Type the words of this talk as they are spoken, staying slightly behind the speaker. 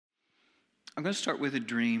I'm going to start with a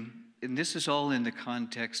dream, and this is all in the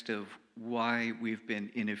context of why we've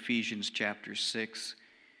been in Ephesians chapter 6,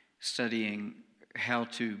 studying how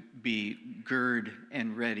to be gird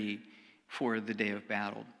and ready for the day of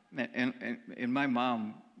battle. And my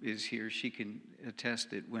mom is here. She can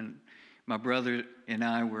attest that when my brother and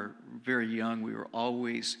I were very young, we were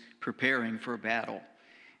always preparing for a battle.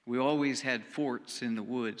 We always had forts in the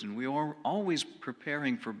woods, and we were always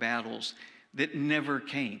preparing for battles that never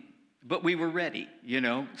came. But we were ready,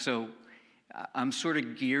 So I'm sort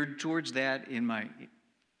of geared towards that in my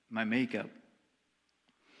makeup.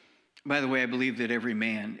 By the way, I believe that every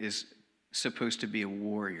man is supposed to be a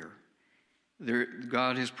warrior.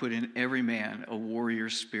 God has put in every man a warrior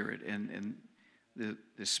spirit, and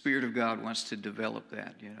the Spirit of God wants to develop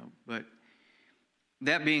that, But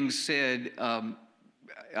that being said,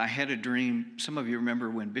 I had a dream. Some of you remember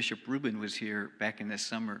when Bishop Rubin was here back in the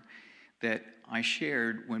summer, that I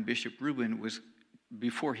shared when Bishop Rubin was,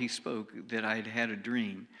 before he spoke, that I'd had a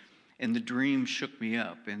dream. And the dream shook me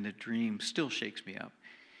up, and the dream still shakes me up.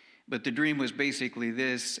 But the dream was basically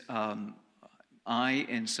this. I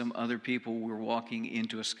and some other people were walking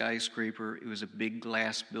into a skyscraper. It was a big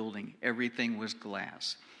glass building. Everything was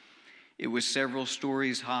glass. It was several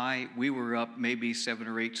stories high. We were up maybe 7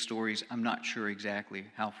 or 8 stories. I'm not sure exactly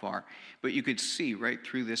how far. But you could see right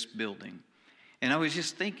through this building. And I was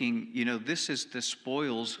just thinking, this is the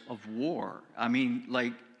spoils of war. I mean,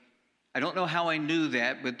 I don't know how I knew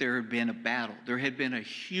that, but there had been a battle. There had been a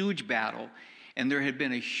huge battle, and there had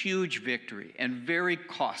been a huge victory, and very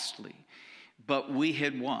costly. But we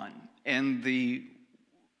had won. And the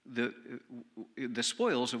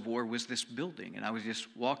spoils of war was this building. And I was just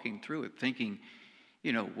walking through it thinking,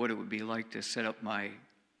 what it would be like to set up my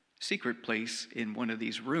secret place in one of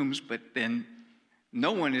these rooms, but then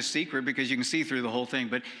no one is secret because you can see through the whole thing.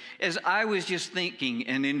 But as I was just thinking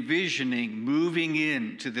and envisioning moving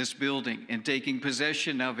into this building and taking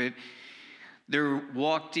possession of it, there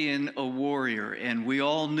walked in a warrior, and we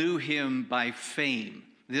all knew him by fame.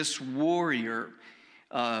 This warrior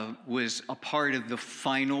was a part of the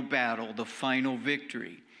final battle, the final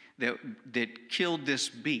victory that killed this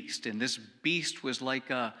beast. And this beast was like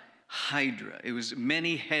a hydra. It was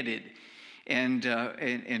many-headed. And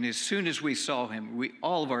as soon as we saw him,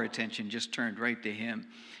 all of our attention just turned right to him.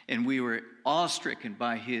 And we were awestricken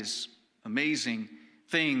by his amazing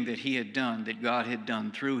thing that he had done, that God had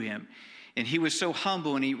done through him. And he was so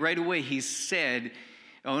humble, and right away he said,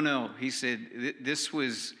 oh no, he said, this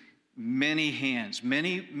was many hands.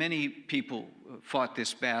 Many people fought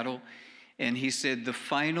this battle. And he said the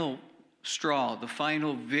final straw, the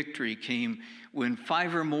final victory came when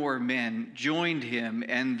 5 or more men joined him,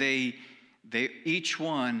 and they each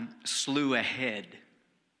one slew a head.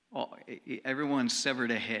 Everyone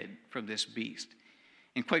severed a head from this beast.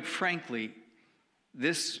 And quite frankly,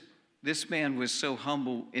 this man was so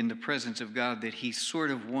humble in the presence of God that he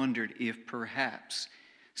sort of wondered if perhaps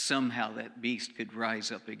somehow that beast could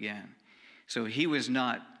rise up again. So he was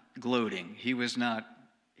not gloating. He was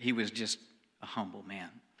just a humble man.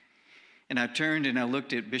 And I turned and I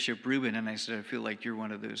looked at Bishop Rubin and I said, I feel like you're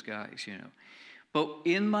one of those guys, But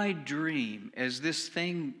in my dream, as this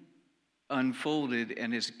thing unfolded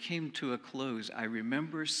and as it came to a close, I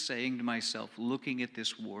remember saying to myself, looking at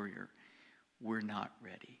this warrior, we're not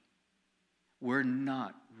ready. We're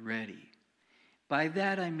not ready. By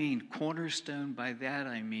that I mean Cornerstone. By that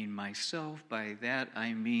I mean myself. By that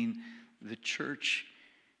I mean the church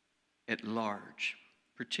at large,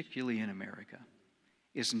 particularly in America,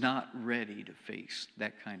 is not ready to face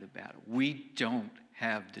that kind of battle. We don't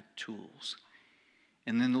have the tools.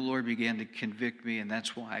 And then the Lord began to convict me, and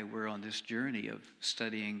that's why we're on this journey of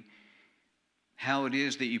studying how it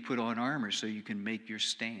is that you put on armor so you can make your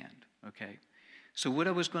stand, okay? So what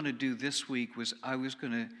I was going to do this week was I was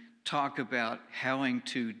going to talk about how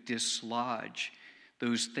to dislodge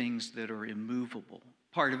those things that are immovable.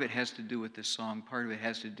 Part of it has to do with this song. Part of it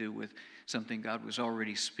has to do with something God was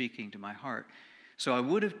already speaking to my heart. So I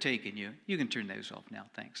would have taken you can turn those off now,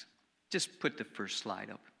 thanks. Just put the first slide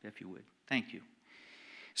up, if you would. Thank you.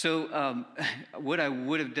 So what I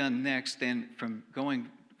would have done next then, from going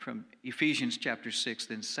from Ephesians chapter 6,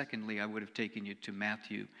 then secondly, I would have taken you to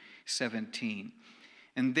Matthew 17.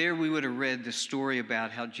 And there we would have read the story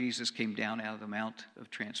about how Jesus came down out of the Mount of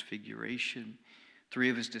Transfiguration. 3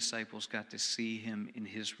 of his disciples got to see him in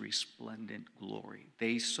his resplendent glory.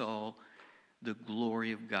 They saw the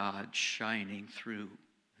glory of God shining through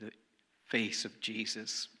the face of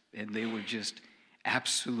Jesus, and they were just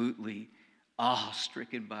absolutely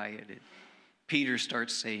awe-stricken by it. And Peter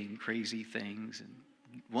starts saying crazy things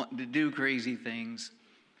and wanting to do crazy things.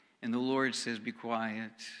 And the Lord says, be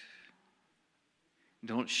quiet.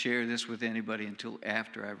 Don't share this with anybody until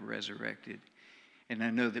after I've resurrected. And I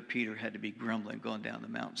know that Peter had to be grumbling going down the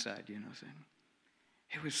mountainside, saying,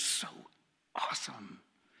 it was so awesome.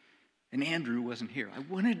 And Andrew wasn't here. I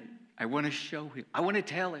want to show him. I want to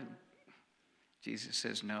tell him. Jesus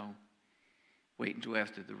says, no, wait until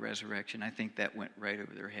after the resurrection. I think that went right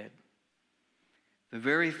over their head. The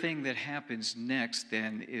very thing that happens next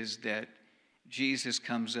then is that Jesus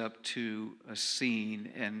comes up to a scene,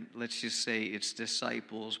 and let's just say it's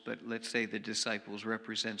disciples, but let's say the disciples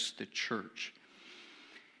represents the church.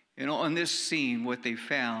 On this scene, what they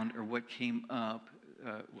found, or what came up,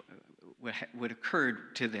 what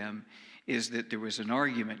occurred to them, is that there was an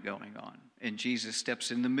argument going on. And Jesus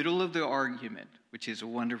steps in the middle of the argument, which is a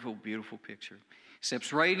wonderful, beautiful picture.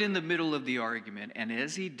 Steps right in the middle of the argument, and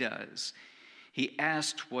as he does, he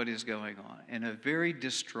asked what is going on. And a very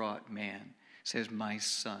distraught man says, my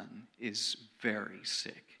son is very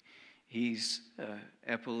sick. He's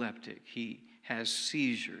epileptic. He has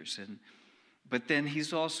seizures, but then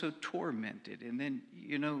he's also tormented. And then,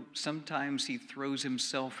 sometimes he throws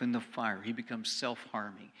himself in the fire. He becomes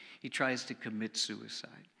self-harming. He tries to commit suicide.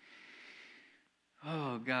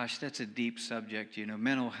 Oh, gosh, that's a deep subject.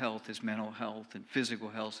 Mental health is mental health, and physical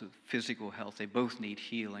health is physical health. They both need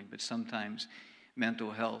healing, but sometimes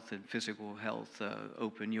mental health and physical health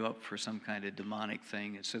open you up for some kind of demonic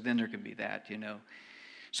thing. And so then there can be that,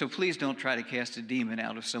 So please don't try to cast a demon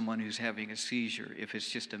out of someone who's having a seizure if it's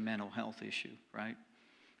just a mental health issue, right?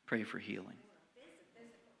 Pray for healing.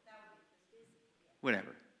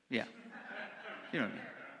 Whatever. Yeah. You know what I mean.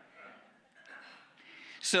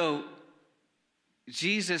 So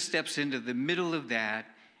Jesus steps into the middle of that,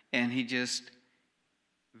 and he just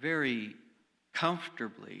very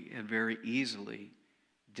comfortably and very easily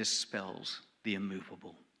dispels the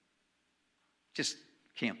immovable. Just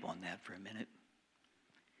camp on that for a minute.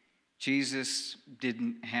 Jesus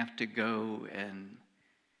didn't have to go and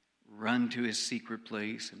run to his secret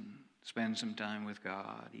place and spend some time with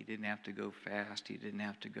God. He didn't have to go fast. He didn't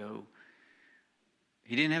have to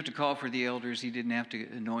call for the elders. He didn't have to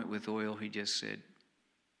anoint with oil. He just said,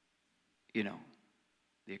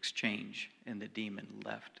 the exchange, and the demon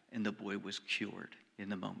left, and the boy was cured in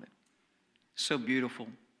the moment. So beautiful,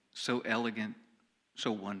 so elegant,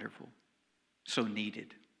 so wonderful, so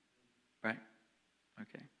needed, right?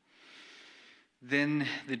 Okay. Then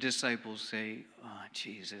the disciples say, oh,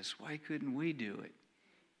 Jesus, why couldn't we do it?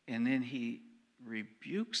 And then he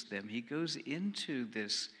rebukes them. He goes into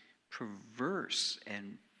this perverse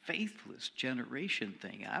and faithless generation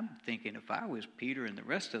thing. I'm thinking if I was Peter and the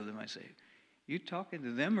rest of them, I'd say, you talking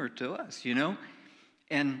to them or to us,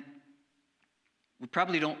 And we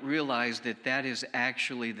probably don't realize that that is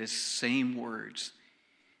actually the same words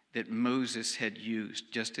that Moses had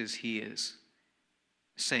used just as he is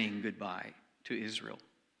saying goodbye to Israel.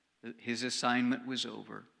 His assignment was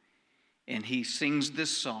over, and he sings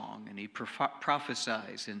this song, and he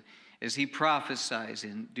prophesies, and as he prophesies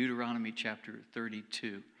in Deuteronomy chapter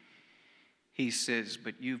 32, he says,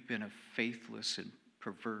 but you've been a faithless and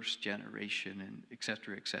perverse generation, and et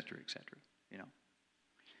cetera, et cetera, et cetera,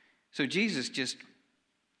 So Jesus just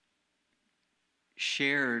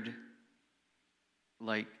shared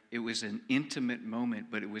like it was an intimate moment,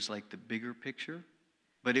 but it was like the bigger picture.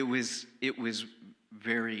 But that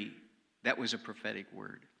was a prophetic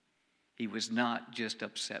word. He was not just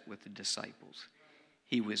upset with the disciples.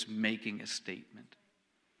 He was making a statement.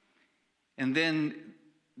 And then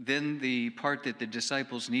the part that the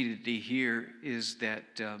disciples needed to hear is that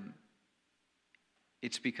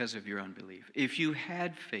it's because of your unbelief. If you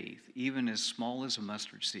had faith, even as small as a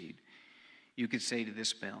mustard seed, you could say to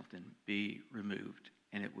this mountain, be removed,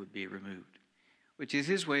 and it would be removed. Which is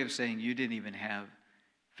his way of saying you didn't even have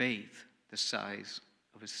faith the size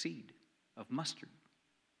of a seed of mustard,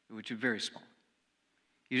 which is very small.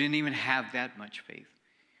 You didn't even have that much faith.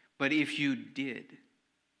 But if you did,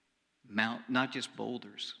 not just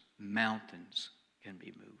boulders, mountains can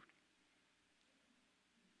be moved.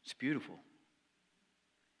 It's beautiful.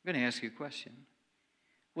 I'm going to ask you a question.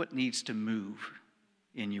 What needs to move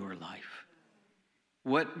in your life?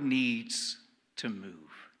 What needs to move?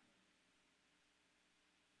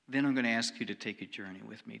 Then I'm going to ask you to take a journey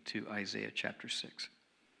with me to Isaiah chapter 6.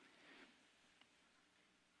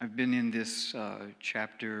 I've been in this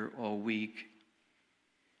chapter all week.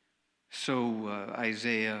 So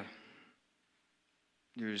Isaiah,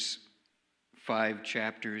 there's 5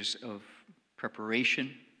 chapters of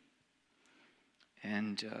preparation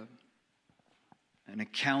and an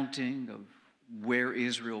accounting of where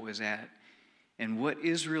Israel was at and what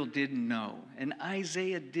Israel didn't know. And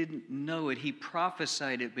Isaiah didn't know it. He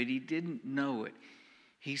prophesied it, but he didn't know it.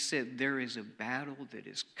 He said, there is a battle that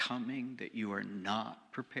is coming that you are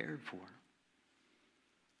not prepared for.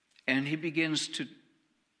 And he begins to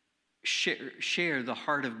share the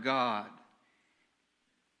heart of God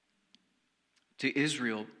to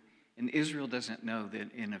Israel. And Israel doesn't know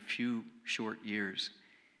that in a few short years,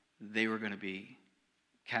 they were going to be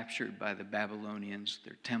captured by the Babylonians.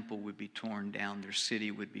 Their temple would be torn down. Their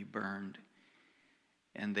city would be burned.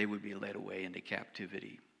 And they would be led away into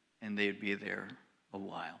captivity. And they would be there a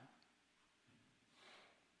while.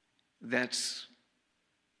 That's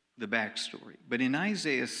the backstory. But in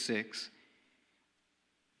Isaiah 6,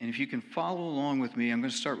 and if you can follow along with me, I'm going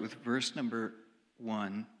to start with verse number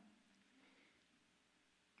 1.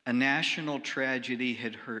 A national tragedy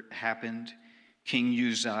had happened. King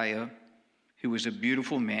Uzziah, who was a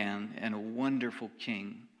beautiful man and a wonderful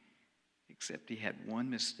king, except he had one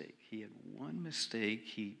mistake. He had one mistake.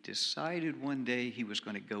 He decided one day he was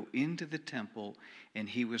going to go into the temple and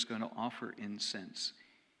he was going to offer incense.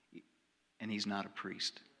 And he's not a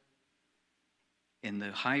priest. And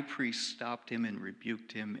the high priest stopped him and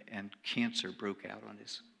rebuked him, and cancer broke out on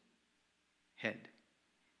his head.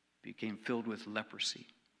 Became filled with leprosy.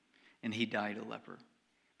 And he died a leper.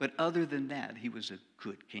 But other than that, he was a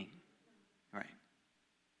good king. Right?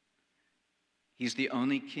 He's the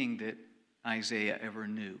only king that Isaiah ever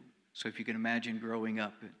knew. So if you can imagine growing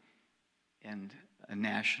up and a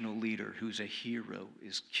national leader who's a hero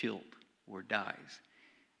is killed or dies,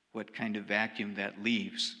 what kind of vacuum that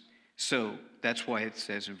leaves. So that's why it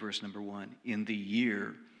says in verse number 1, in the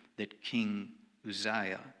year that King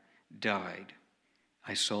Uzziah died,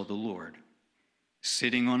 I saw the Lord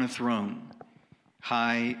sitting on a throne,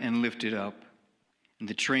 high and lifted up, and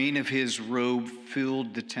the train of his robe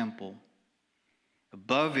filled the temple.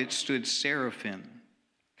 Above it stood seraphim,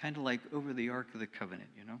 kind of like over the Ark of the Covenant,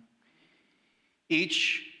 you know.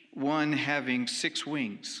 Each one having 6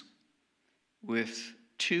 wings. With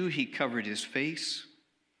 2 he covered his face,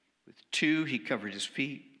 with 2 he covered his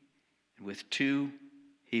feet, and with 2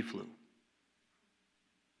 he flew.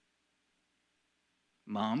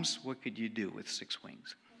 Moms, what could you do with 6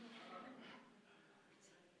 wings?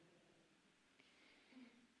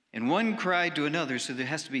 And one cried to another, so there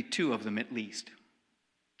has to be 2 of them at least.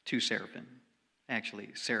 2 seraphim. Actually,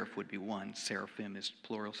 seraph would be 1. Seraphim is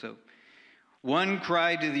plural. So one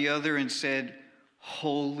cried to the other and said,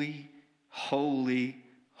 Holy, holy,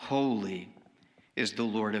 holy is the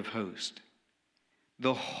Lord of hosts.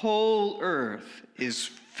 The whole earth is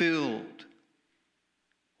filled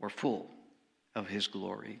or full of his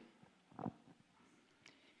glory.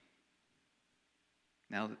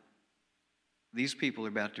 Now, these people are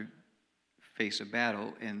about to face a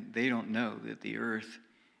battle, and they don't know that the earth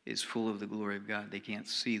is full of the glory of God. They can't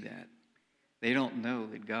see that. They don't know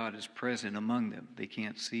that God is present among them. They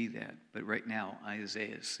can't see that. But right now,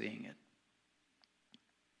 Isaiah is seeing it.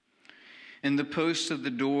 And the posts of the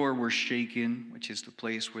door were shaken, which is the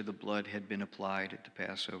place where the blood had been applied at the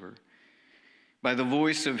Passover, by the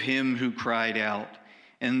voice of him who cried out.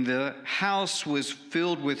 And the house was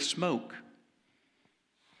filled with smoke.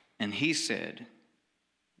 And he said,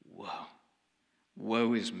 Woe,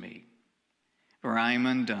 woe is me, for I am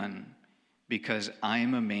undone, because I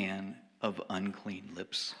am a man of unclean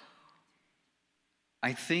lips.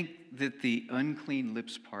 I think that the unclean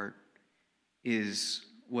lips part is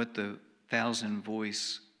what the thousand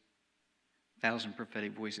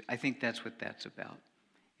prophetic voices, I think that's what that's about,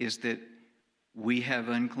 is that we have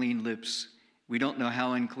unclean lips. We don't know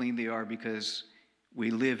how unclean they are because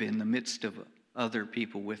we live in the midst of other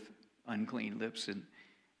people with unclean lips, and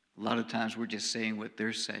a lot of times we're just saying what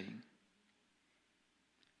they're saying.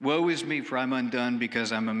 Woe is me, for I'm undone,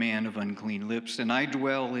 because I'm a man of unclean lips, and I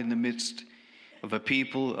dwell in the midst of a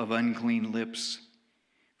people of unclean lips,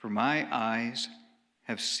 for my eyes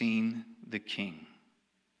have seen the King,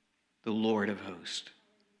 the Lord of hosts.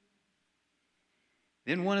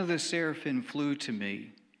 Then one of the seraphim flew to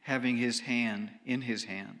me, having his hand in his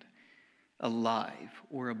hand, a live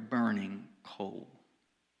or a burning coal,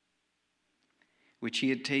 which he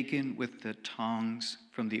had taken with the tongs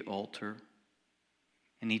from the altar.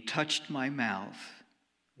 And he touched my mouth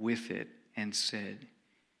with it and said,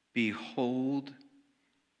 Behold,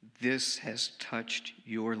 this has touched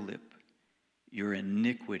your lip. Your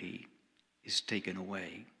iniquity is taken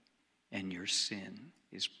away, and your sin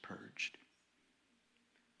is purged.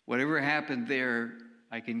 Whatever happened there,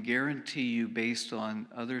 I can guarantee you, based on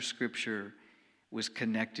other scripture, was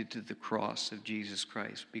connected to the cross of Jesus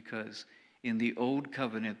Christ, because in the old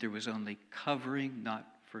covenant there was only covering, not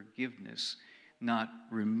forgiveness, not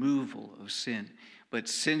removal of sin. But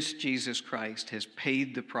since Jesus Christ has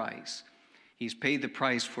paid the price, he's paid the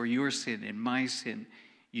price for your sin and my sin,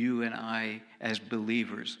 you and I, as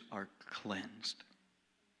believers, are cleansed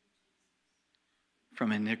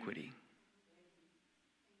from iniquity.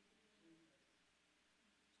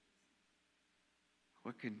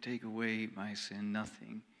 What can take away my sin?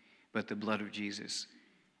 Nothing but the blood of Jesus.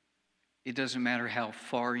 It doesn't matter how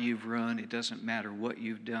far you've run. It doesn't matter what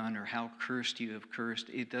you've done or how cursed you have cursed.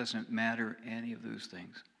 It doesn't matter any of those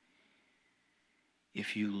things.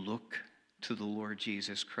 If you look to the Lord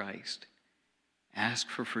Jesus Christ, ask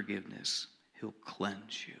for forgiveness, he'll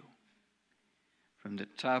cleanse you. From the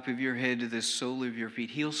top of your head to the sole of your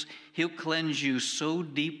feet, he'll cleanse you so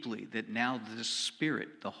deeply that now the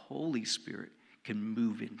Spirit, the Holy Spirit, can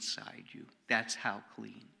move inside you. That's how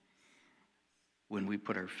clean, when we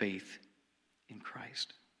put our faith in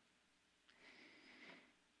Christ.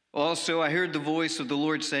 Also, I heard the voice of the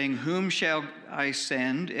Lord saying, "Whom shall I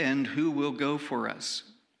send, and who will go for us?"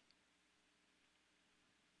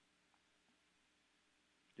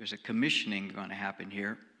 There's a commissioning going to happen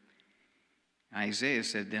here. Isaiah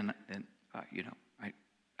said,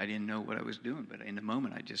 I didn't know what I was doing, but in the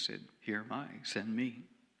moment I just said, "Here am I, send me."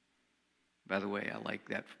 By the way, I like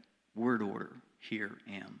that word order, "Here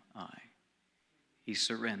am I." He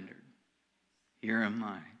surrendered. "Here am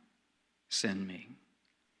I, send me."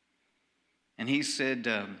 And he said,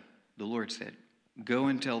 the Lord said, "Go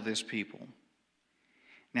and tell this people."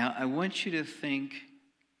 Now, I want you to think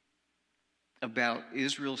about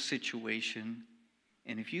Israel's situation,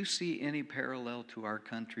 and if you see any parallel to our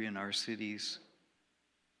country and our cities,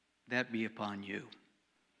 that be upon you.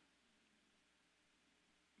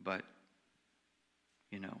 But,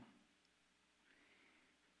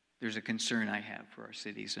 there's a concern I have for our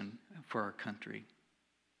cities and for our country,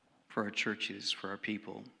 for our churches, for our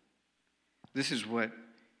people. This is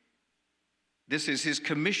his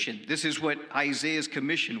commission. This is what Isaiah's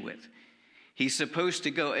commissioned with. He's supposed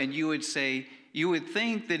to go, and you would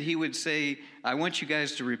think that he would say, "I want you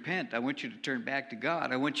guys to repent. I want you to turn back to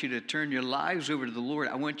God. I want you to turn your lives over to the Lord.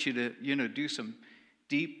 I want you to, do some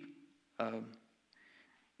deep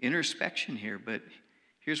introspection here." But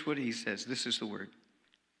here's what he says. This is the word.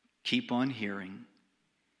 "Keep on hearing,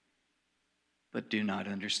 but do not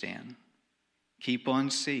understand. Keep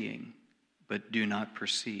on seeing, but do not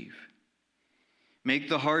perceive. Make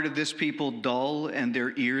the heart of this people dull and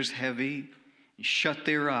their ears heavy, and shut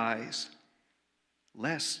their eyes,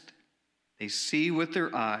 lest they see with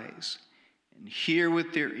their eyes and hear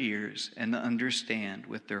with their ears and understand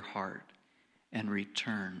with their heart and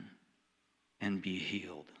return and be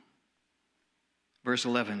healed." Verse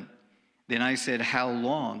 11, "Then I said, 'How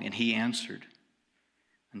long?' And he answered,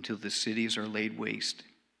 'Until the cities are laid waste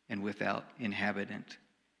and without inhabitant.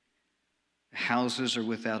 The houses are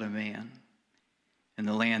without a man, and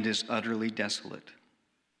the land is utterly desolate.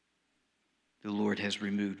 The Lord has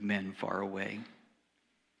removed men far away,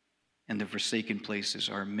 and the forsaken places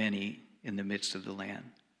are many in the midst of the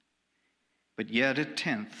land. But yet a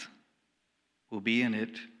tenth will be in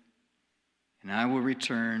it, and I will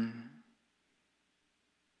return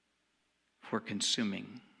for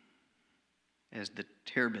consuming as the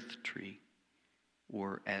terebinth tree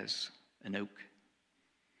or as an oak,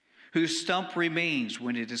 whose stump remains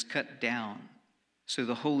when it is cut down, so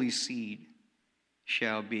the holy seed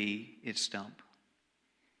shall be its stump.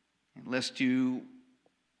 And lest you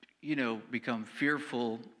become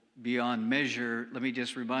fearful beyond measure, let me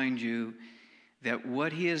just remind you that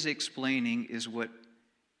what he is explaining is what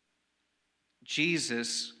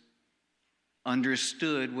Jesus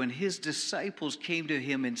understood when his disciples came to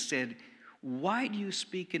him and said, "Why do you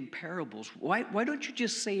speak in parables? Why don't you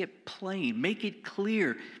just say it plain? Make it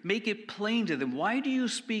clear. Make it plain to them. Why do you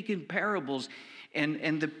speak in parables?"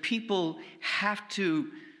 And the people have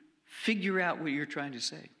to figure out what you're trying to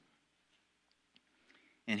say.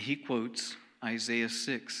 And he quotes Isaiah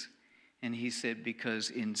 6, and he said, "Because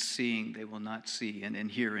in seeing they will not see, and in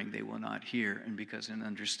hearing they will not hear, and because in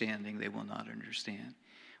understanding they will not understand."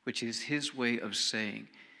 Which is his way of saying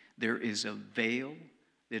there is a veil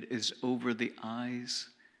that is over the eyes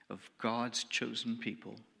of God's chosen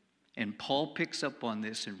people. And Paul picks up on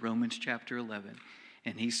this in Romans chapter 11.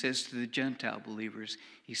 And he says to the Gentile believers,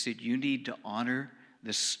 he said, "You need to honor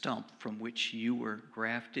the stump from which you were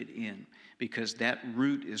grafted in, because that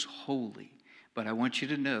root is holy. But I want you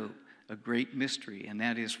to know a great mystery, and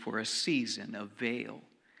that is for a season, a veil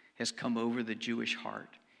has come over the Jewish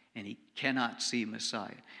heart, and he cannot see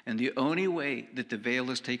Messiah. And the only way that the veil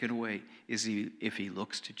is taken away is if he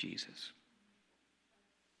looks to Jesus."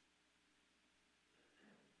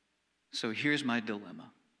 So here's my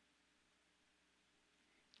dilemma.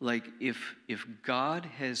 Like if God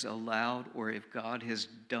has allowed or if God has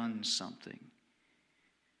done something,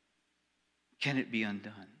 can it be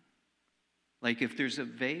undone? Like if there's a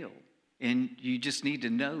veil and you just need to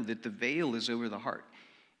know that the veil is over the heart,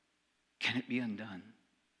 can it be undone?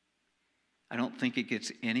 I don't think it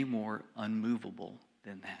gets any more unmovable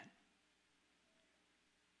than that.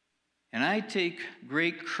 And I take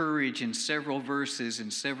great courage in several verses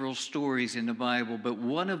and several stories in the Bible, but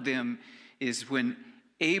one of them is when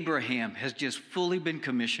Abraham has just fully been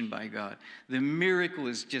commissioned by God. The miracle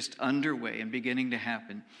is just underway and beginning to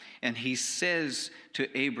happen. And he says to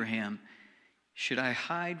Abraham, should I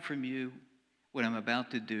hide from you what I'm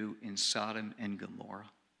about to do in Sodom and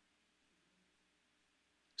Gomorrah,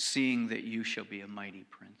 seeing that you shall be a mighty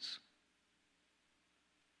prince?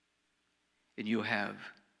 And you have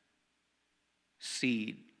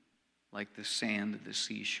seed like the sand of the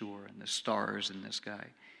seashore and the stars in the sky.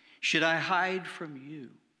 Should I hide from you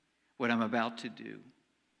what I'm about to do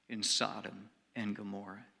in Sodom and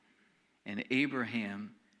Gomorrah? And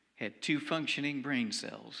Abraham had 2 functioning brain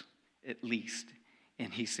cells, at least.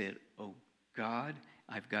 And he said, oh God,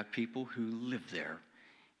 I've got people who live there.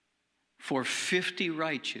 For 50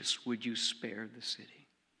 righteous, would you spare the city?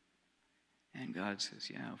 And God says,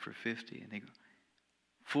 yeah, for 50. And they go,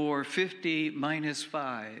 for 50 minus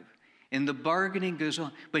 5. And the bargaining goes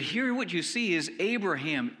on. But here what you see is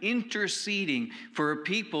Abraham interceding for a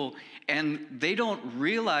people, and they don't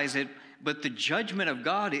realize it, but the judgment of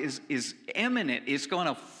God is imminent. It's going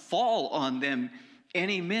to fall on them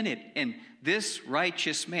any minute. And this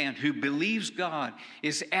righteous man who believes God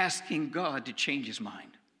is asking God to change his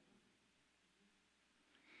mind.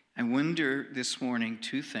 I wonder this morning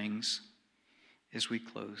 2 things as we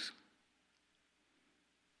close.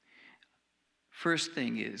 First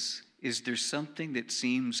thing is there something that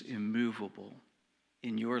seems immovable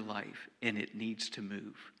in your life and it needs to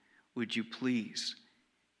move? Would you please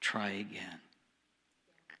try again?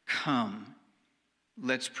 Come,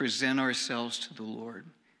 let's present ourselves to the Lord.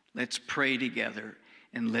 Let's pray together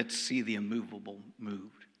and let's see the immovable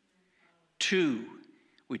moved. 2,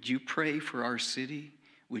 would you pray for our city?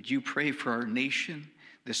 Would you pray for our nation?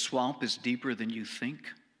 The swamp is deeper than you think.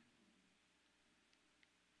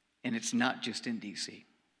 And it's not just in D.C.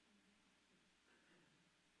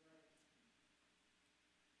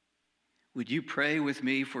 Would you pray with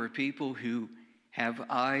me for people who have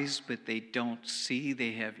eyes but they don't see,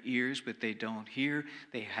 they have ears but they don't hear,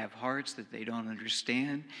 they have hearts that they don't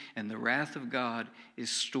understand, and the wrath of God is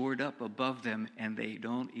stored up above them and they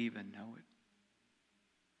don't even know it?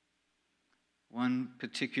 One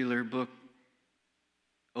particular book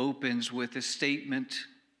opens with a statement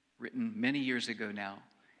written many years ago now.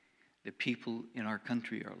 The people in our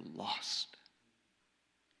country are lost.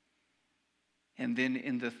 And then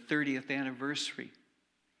in the 30th anniversary,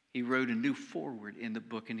 he wrote a new foreword in the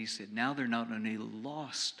book, and he said, now they're not only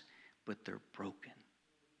lost, but they're broken.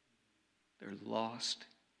 They're lost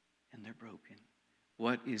and they're broken.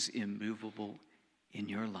 What is immovable in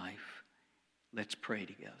your life? Let's pray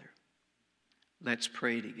together. Let's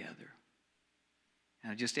pray together.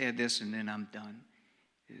 And I'll just add this and then I'm done.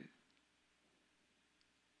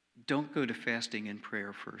 Don't go to fasting and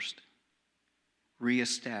prayer first.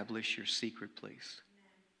 Reestablish your secret place.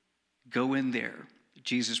 Go in there.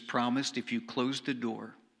 Jesus promised if you close the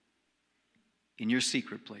door in your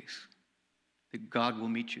secret place, that God will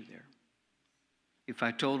meet you there. If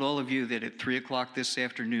I told all of you that at 3 o'clock this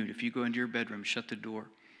afternoon, if you go into your bedroom, shut the door,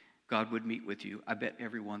 God would meet with you, I bet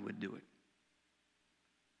everyone would do it.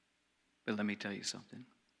 But let me tell you something.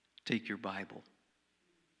 Take your Bible.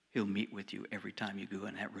 He'll meet with you every time you go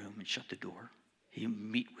in that room and shut the door. He'll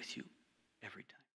meet with you every time.